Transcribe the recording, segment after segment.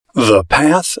The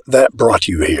Path That Brought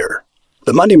You Here.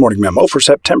 The Monday Morning Memo for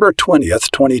September 20th,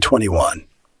 2021.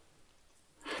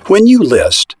 When you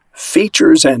list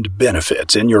features and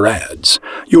benefits in your ads,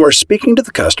 you are speaking to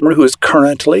the customer who is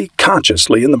currently,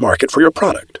 consciously in the market for your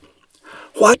product.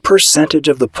 What percentage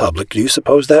of the public do you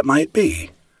suppose that might be?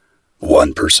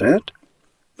 1%?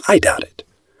 I doubt it.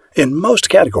 In most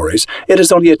categories, it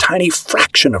is only a tiny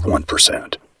fraction of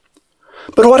 1%.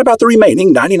 But what about the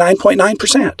remaining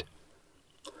 99.9%?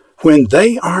 When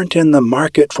they aren't in the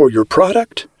market for your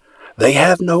product, they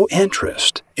have no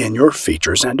interest in your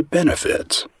features and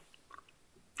benefits.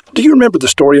 Do you remember the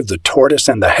story of the tortoise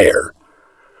and the hare?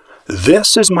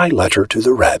 This is my letter to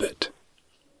the rabbit.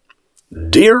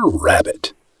 Dear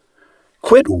Rabbit,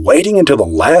 quit waiting until the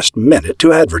last minute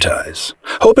to advertise,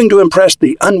 hoping to impress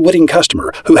the unwitting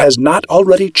customer who has not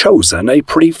already chosen a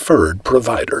preferred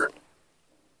provider.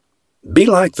 Be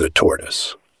like the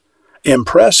tortoise.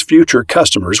 Impress future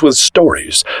customers with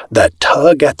stories that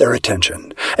tug at their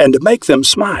attention and make them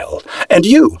smile, and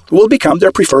you will become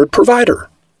their preferred provider.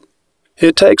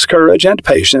 It takes courage and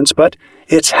patience, but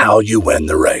it's how you win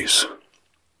the race.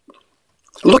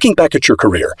 Looking back at your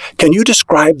career, can you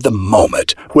describe the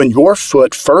moment when your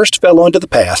foot first fell onto the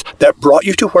path that brought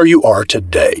you to where you are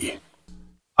today?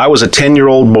 I was a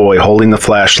 10-year-old boy holding the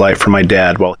flashlight for my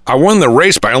dad while I won the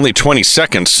race by only 20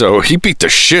 seconds, so he beat the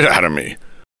shit out of me.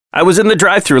 I was in the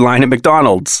drive-thru line at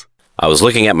McDonald's. I was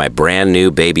looking at my brand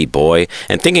new baby boy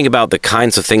and thinking about the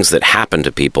kinds of things that happen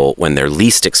to people when they're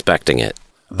least expecting it.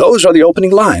 Those are the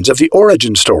opening lines of the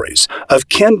origin stories of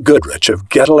Ken Goodrich of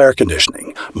Gettle Air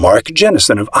Conditioning, Mark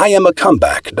Jennison of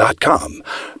IamAcomeback.com,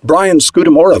 Brian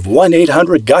Scudamore of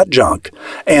 1-800-GOT-JUNK,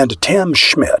 and Tim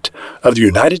Schmidt of the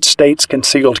United States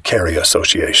Concealed Carry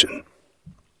Association.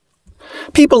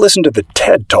 People listen to the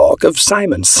TED Talk of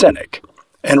Simon Sinek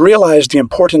and realize the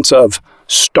importance of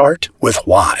start with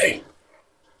why.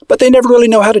 But they never really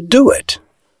know how to do it.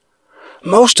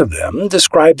 Most of them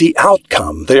describe the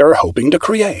outcome they are hoping to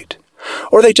create,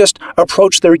 or they just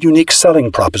approach their unique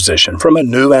selling proposition from a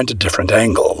new and different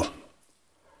angle.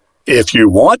 If you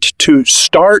want to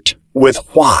start with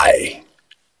why,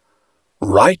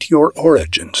 write your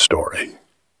origin story.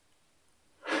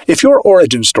 If your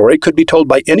origin story could be told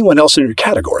by anyone else in your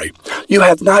category, you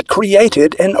have not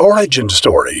created an origin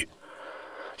story.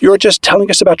 You are just telling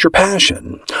us about your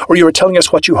passion, or you are telling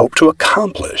us what you hope to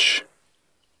accomplish.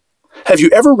 Have you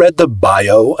ever read the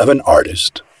bio of an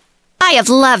artist? I have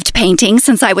loved painting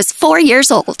since I was 4 years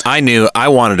old. I knew I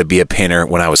wanted to be a painter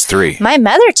when I was 3. My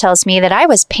mother tells me that I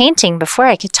was painting before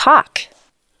I could talk.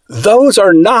 Those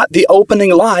are not the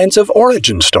opening lines of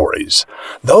origin stories.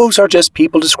 Those are just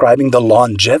people describing the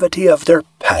longevity of their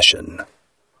passion.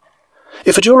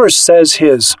 If a jeweler says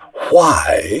his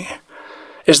why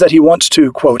is that he wants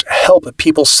to, quote, help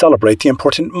people celebrate the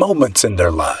important moments in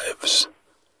their lives,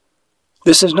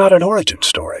 this is not an origin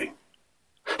story.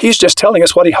 He's just telling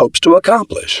us what he hopes to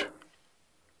accomplish.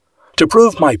 To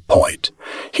prove my point,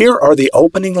 here are the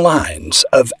opening lines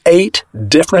of 8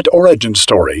 different origin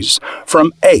stories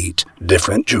from 8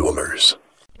 different jewelers.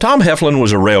 Tom Heflin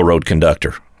was a railroad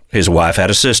conductor. His wife had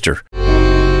a sister.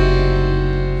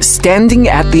 Standing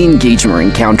at the engagement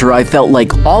ring counter, I felt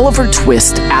like Oliver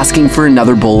Twist asking for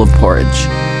another bowl of porridge.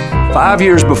 5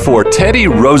 years before Teddy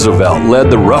Roosevelt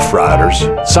led the Rough Riders,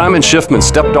 Simon Schiffman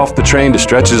stepped off the train to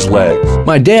stretch his legs.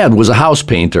 My dad was a house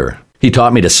painter. He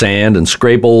taught me to sand and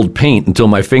scrape old paint until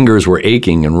my fingers were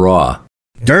aching and raw.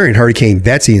 During Hurricane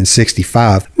Betsy in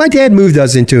 '65, my dad moved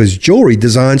us into his jewelry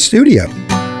design studio.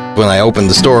 When I opened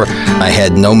the store, I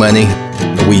had no money.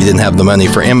 We didn't have the money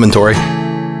for inventory.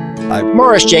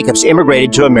 Morris Jacobs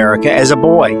immigrated to America as a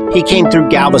boy. He came through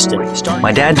Galveston.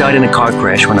 My dad died in a car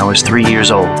crash when I was 3 years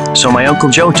old, so my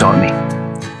Uncle Joe taught me.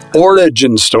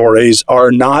 Origin stories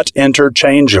are not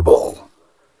interchangeable.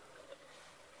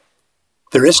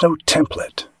 There is no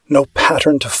template, no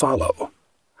pattern to follow.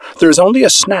 There is only a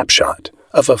snapshot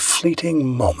of a fleeting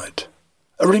moment,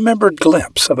 a remembered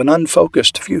glimpse of an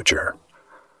unfocused future,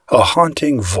 a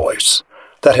haunting voice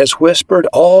that has whispered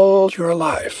all your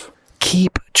life.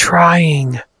 Keep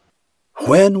trying.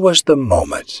 When was the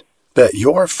moment that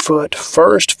your foot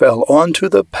first fell onto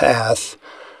the path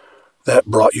that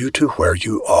brought you to where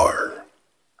you are?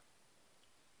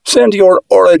 Send your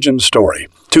origin story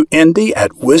to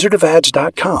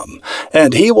Indy@wizardofads.com,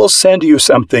 and he will send you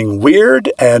something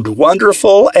weird and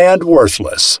wonderful and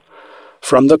worthless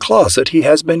from the closet he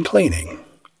has been cleaning.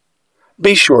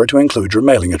 Be sure to include your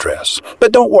mailing address.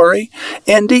 But don't worry,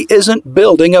 Indy isn't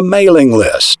building a mailing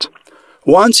list.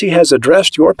 Once he has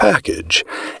addressed your package,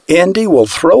 Indy will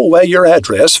throw away your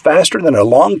address faster than a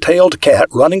long-tailed cat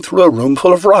running through a room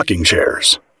full of rocking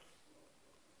chairs.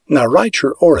 Now write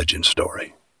your origin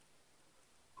story.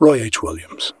 Roy H.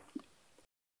 Williams.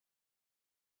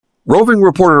 Roving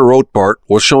reporter Rothbart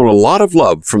was shown a lot of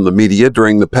love from the media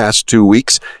during the past 2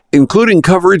 weeks, including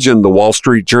coverage in the Wall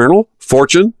Street Journal,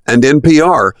 Fortune, and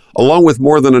NPR, along with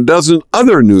more than a dozen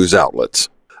other news outlets.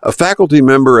 A faculty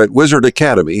member at Wizard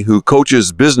Academy who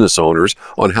coaches business owners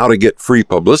on how to get free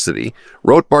publicity,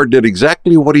 Rothbart did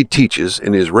exactly what he teaches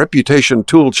in his Reputation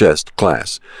Tool Chest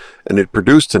class, and it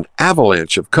produced an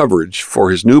avalanche of coverage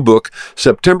for his new book,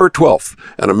 September 12th,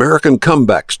 An American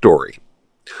Comeback Story.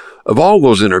 Of all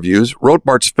those interviews,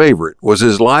 Rothbart's favorite was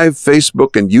his live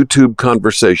Facebook and YouTube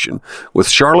conversation with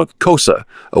Charlotte Kosa,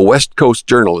 a West Coast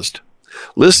journalist.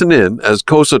 Listen in as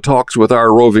Kosa talks with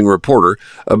our roving reporter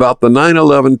about the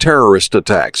 9/11 terrorist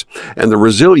attacks and the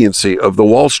resiliency of the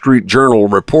Wall Street Journal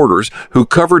reporters who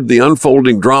covered the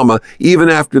unfolding drama even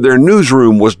after their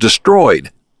newsroom was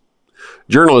destroyed.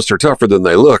 Journalists are tougher than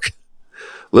they look.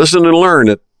 Listen and learn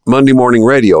at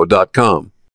MondayMorningRadio.com.